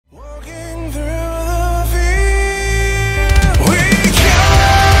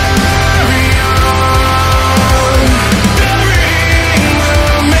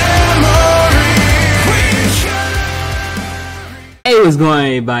What's going on,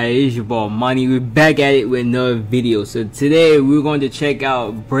 everybody? It's your boy Money. We're back at it with another video. So today we're going to check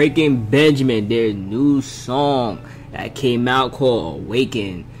out Breaking Benjamin, their new song that came out called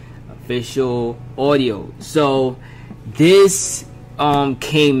Awaken, official audio. So this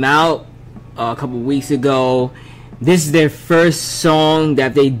came out a couple weeks ago. This is their first song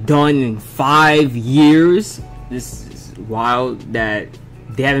that they've done in 5 years. This is wild that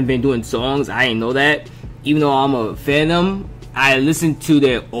they haven't been doing songs. I didn't know that. Even though I'm a fan of them, I listen to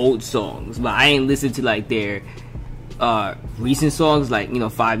their old songs, but I ain't listen to like their recent songs, like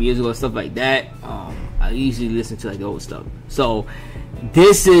 5 years ago, stuff like that. I usually listen to like the old stuff. So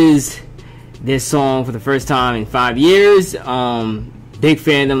this is their song for the first time in 5 years. Big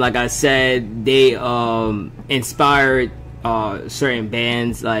fan of them. Like I said, they inspired certain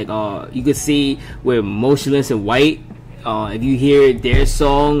bands. Like you could see with Motionless in White. If you hear their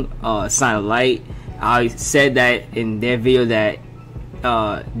song, Sign of Light, I said that in their video that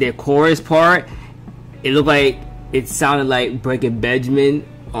their chorus part, it looked like it sounded like Breaking Benjamin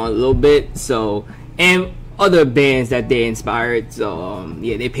a little bit. So, and other bands that they inspired. So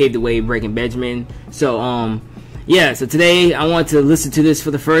yeah, they paved the way, Breaking Benjamin. So yeah, so today I want to listen to this for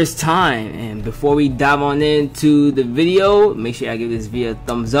the first time. And before we dive on into the video, make sure I give this video a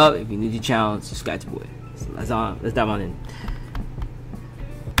thumbs up. If you're new to the channel, subscribe to the boy. So let's dive on in.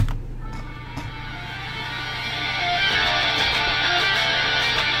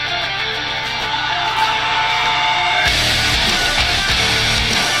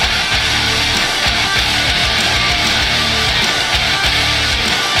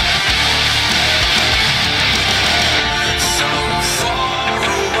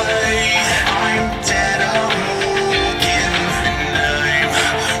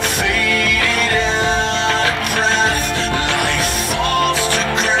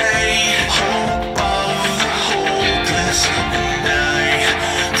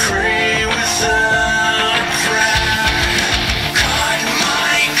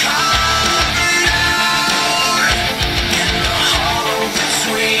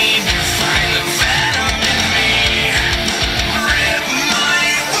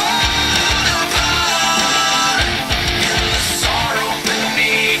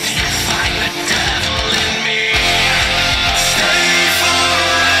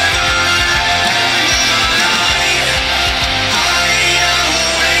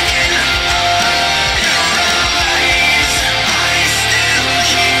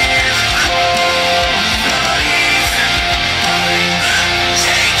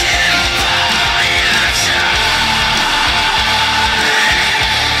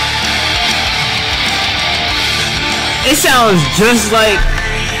 It sounds just like,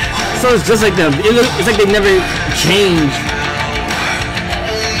 them. It's like they never changed.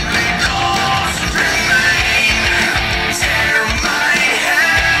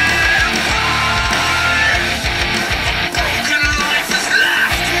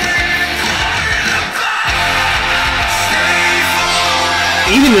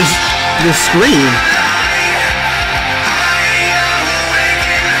 Even the scream.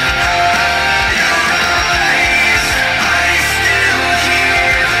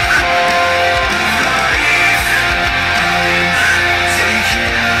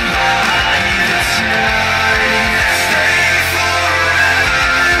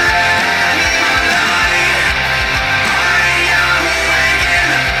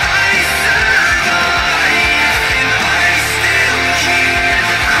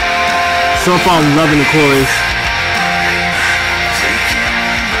 So far, I'm loving the chorus.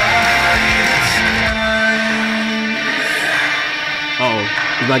 Uh-oh,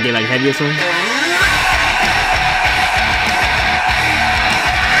 you about to get like heavy or something?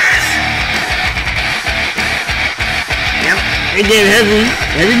 Yep, it getting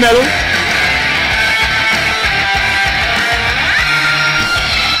heavy metal.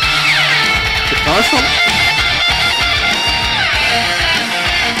 Awesome.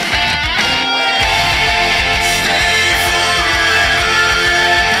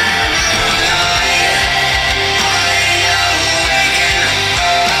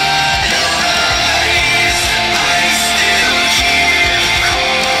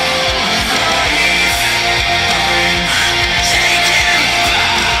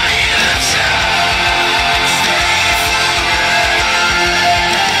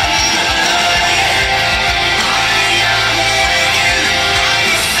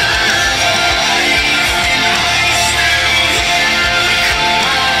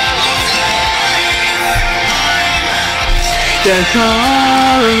 The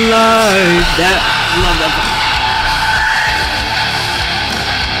call of life. Love that.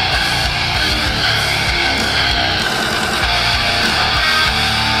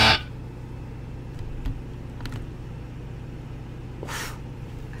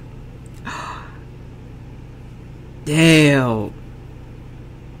 damn.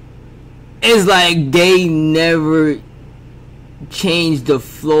 It's like they never changed the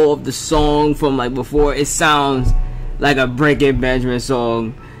flow of the song from like before. It sounds like a Breaking Benjamin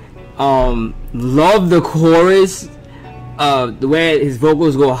song. Love the chorus, the way his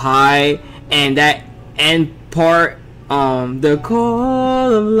vocals go high, and that end part, the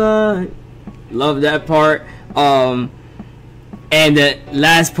call of light. Love that part. And the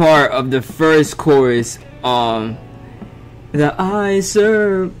last part of the first chorus, the I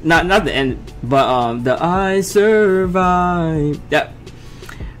serve, not the end, but the I survive. That,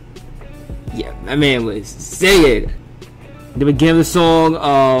 yeah, my man was singing. The beginning of the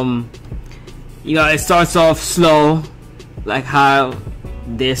song, you know, it starts off slow, like how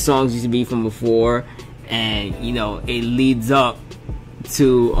their songs used to be from before, and you know, it leads up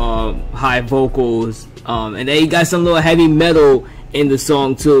to high vocals, and then you got some little heavy metal in the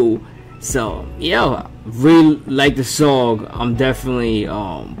song too. So yeah, really like the song. I'm definitely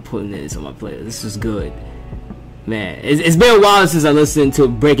putting this on my playlist. This is good, man. It's been a while since I listened to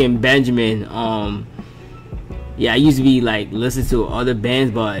Breaking Benjamin. Yeah, I used to be like listening to other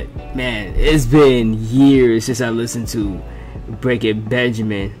bands, but man, it's been years since I listened to Breaking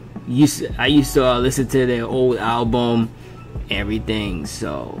Benjamin. I used to listen to their old album, everything.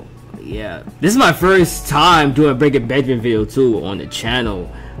 So yeah, this is my first time doing a Breaking Benjamin video too on the channel,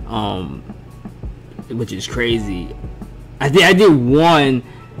 which is crazy. I did one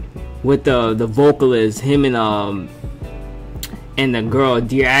with the vocalist, him and the girl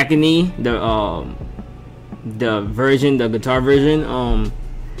Dear Agony, the guitar version.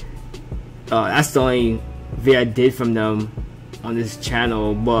 That's the only video I did from them on this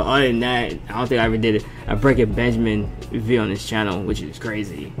channel, but other than that, I don't think I ever did a Breaking Benjamin video on this channel, which is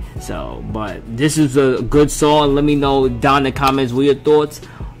crazy. So, but this is a good song. Let me know down in the comments what your thoughts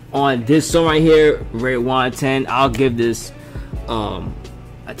on this song right here. Rate 1 out of 10. I'll give this a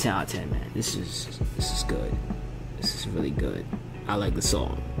 10 out of 10, man. This is good. This is really good. I like the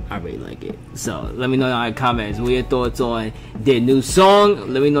song. I really like it. So let me know down in the comments what your thoughts on their new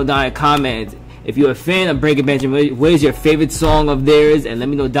song. Let me know down in the comments if you're a fan of Breaking Benjamin, what is your favorite song of theirs, and let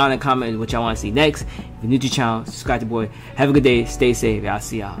me know down in the comments what y'all want to see next. If you're new to the channel, subscribe to the boy. Have a good day. Stay safe. I'll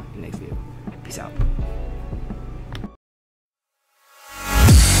see y'all in the next video. Peace out.